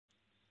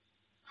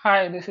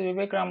Hi, this is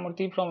Vivek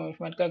Ramurthy from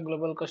Informatica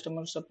Global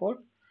Customer Support.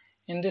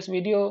 In this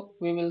video,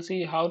 we will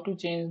see how to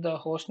change the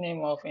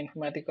hostname of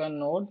Informatica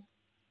node.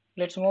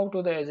 Let's move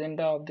to the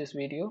agenda of this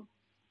video.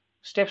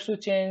 Steps to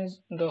change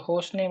the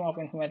hostname of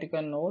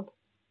Informatica node,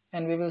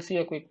 and we will see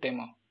a quick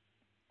demo.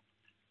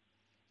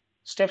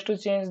 Steps to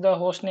change the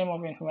hostname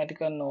of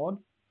Informatica node.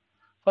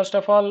 First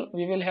of all,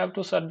 we will have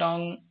to shut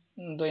down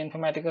the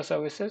Informatica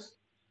services.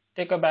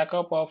 Take a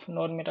backup of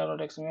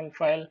node.meta.xml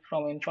file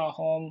from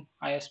infahome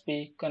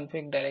isp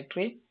config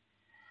directory.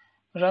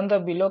 Run the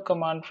below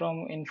command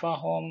from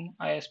infahome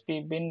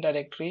isp bin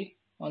directory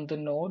on the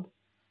node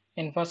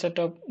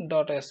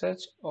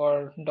infosetup.sh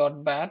or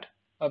 .bat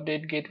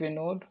update gateway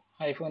node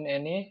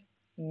 -na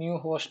new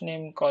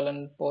hostname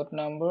port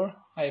number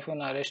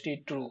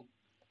 -rst true.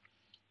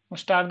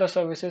 Start the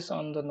services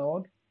on the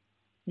node.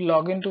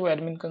 Log into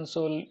admin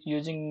console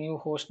using new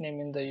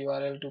hostname in the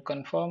URL to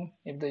confirm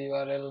if the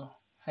URL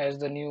has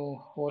the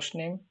new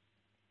hostname.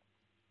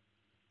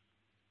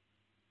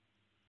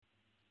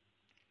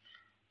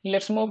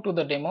 Let's move to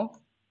the demo.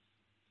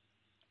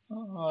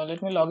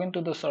 Let me log into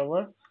the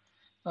server.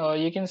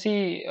 You can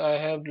see I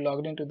have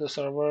logged into the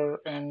server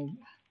and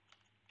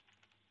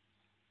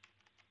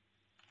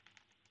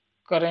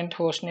current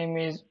hostname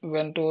is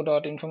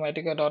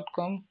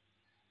vento.informatica.com.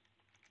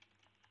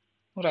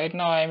 Right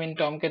now I am in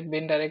Tomcat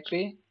bin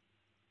directory.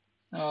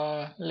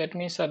 Let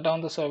me shut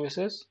down the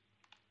services.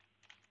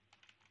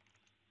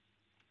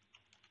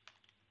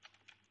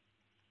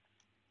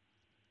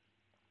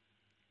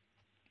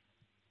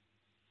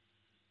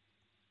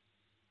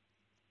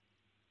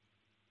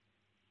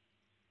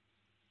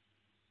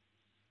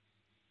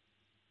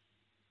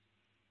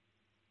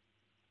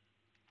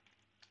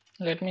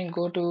 Let me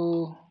go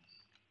to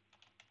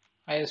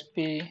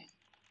ISP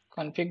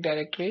config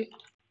directory.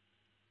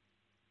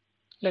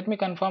 Let me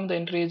confirm the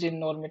entries in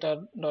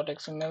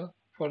node.meta.xml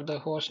for the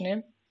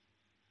hostname.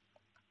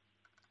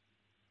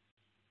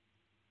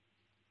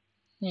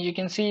 You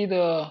can see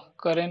the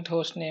current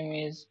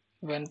hostname is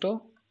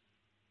Vento.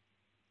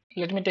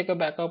 Let me take a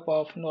backup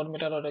of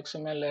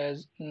node.meta.xml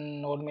as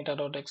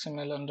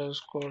node.meta.xml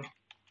underscore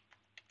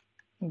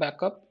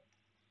backup.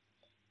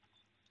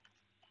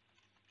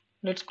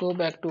 Let's go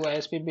back to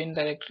ISP bin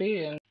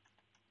directory and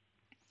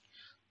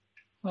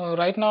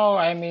right now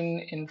I'm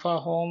in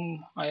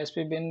infahome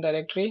ISP bin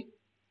directory.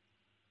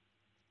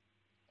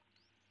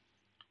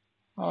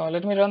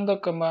 Let me run the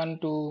command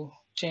to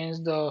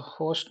change the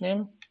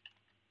hostname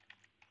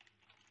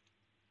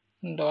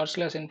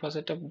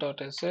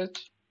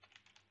 /infosetup.sh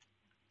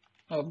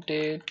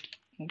update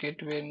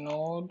gateway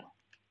node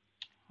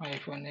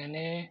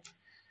 -na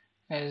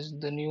as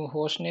the new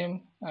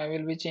hostname. I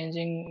will be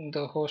changing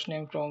the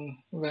hostname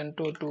from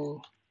Vento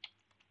to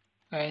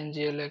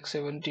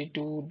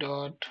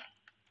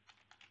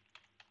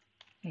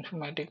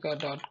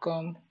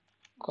inglx72.informatica.com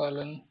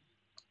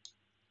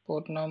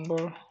port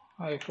number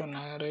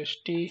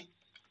 -rst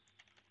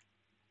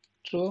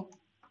true.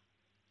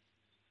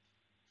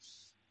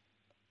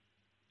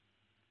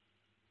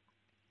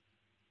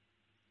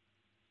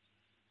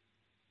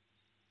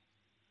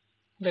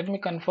 Let me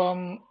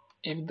confirm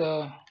if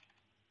the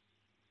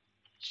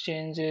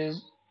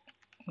changes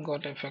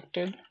got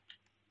affected.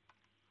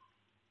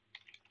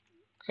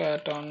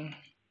 Cat on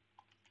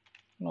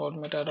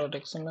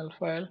node.meta.xml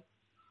file.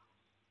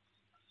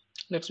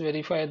 Let's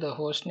verify the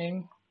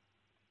hostname.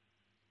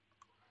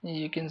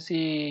 You can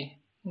see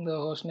the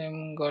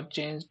hostname got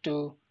changed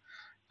to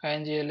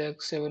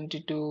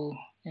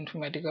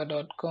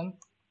inglx72informatica.com.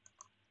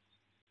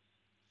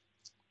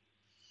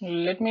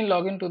 Let me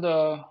log into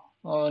the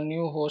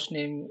new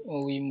hostname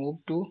we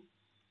moved to.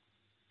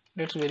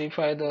 Let's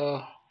verify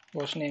the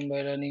hostname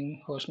by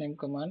running hostname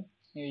command.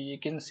 You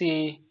can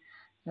see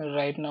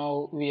right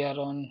now we are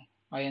on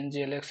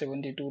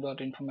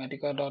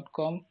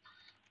inglx72.informatica.com.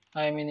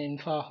 I am in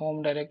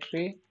infahome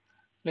directory.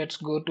 Let's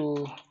go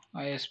to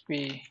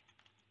ISP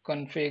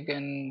config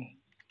and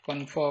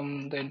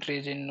confirm the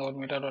entries in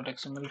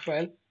node.meta.xml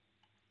file.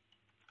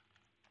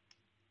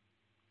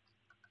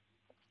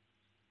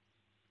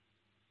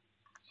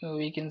 So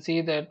we can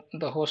see that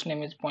the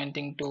hostname is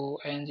pointing to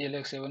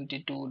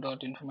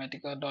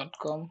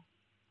inglx72.informatica.com.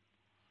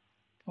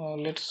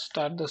 Let's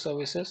start the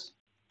services.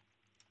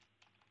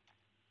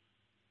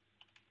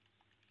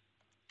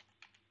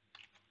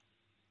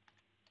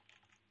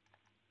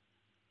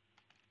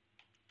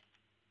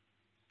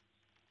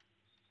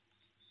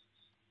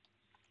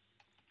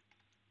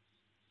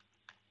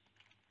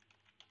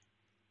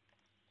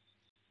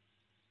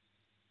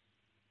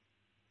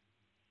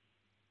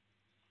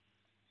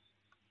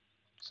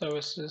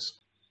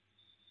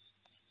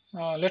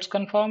 Let's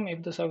confirm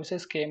if the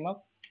services came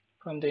up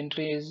from the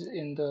entries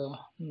in the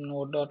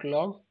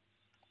node.log.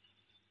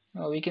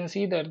 We can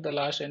see that the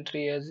last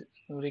entry as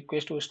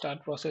request to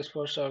start process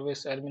for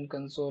service admin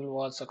console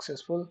was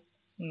successful.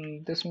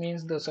 This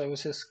means the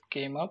services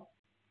came up.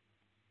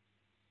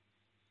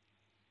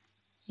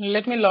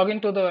 Let me log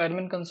into the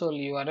admin console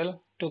URL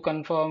to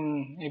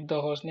confirm if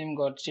the hostname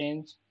got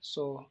changed.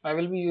 So I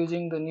will be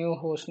using the new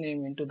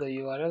hostname into the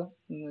URL.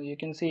 You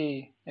can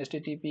see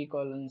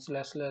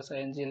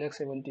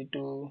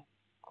http://inglx72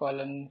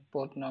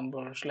 port number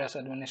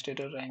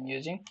 /administrator I am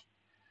using.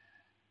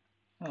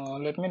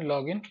 Let me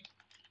log in.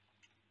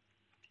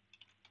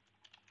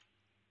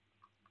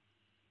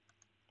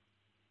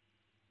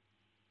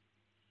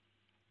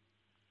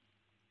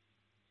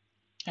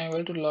 I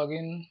will to log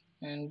in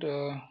and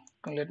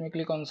let me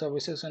click on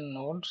services and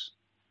nodes.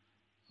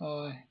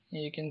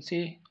 You can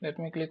see, let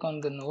me click on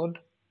the node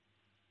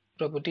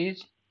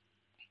properties.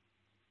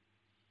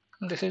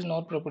 This is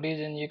node properties,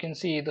 and you can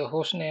see the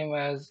host name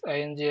as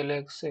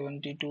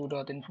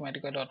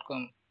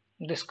inglx72.informatica.com.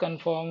 This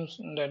confirms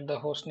that the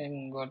host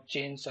name got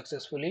changed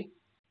successfully.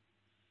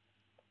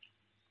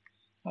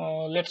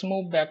 Let's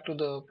move back to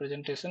the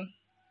presentation.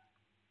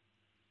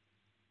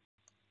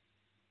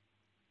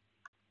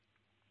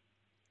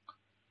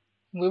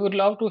 We would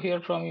love to hear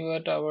from you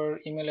at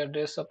our email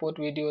address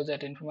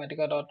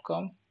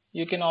supportvideos@informatica.com.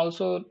 You can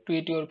also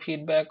tweet your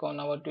feedback on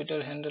our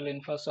Twitter handle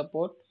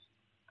infasupport.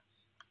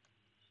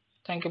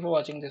 Thank you for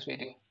watching this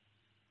video.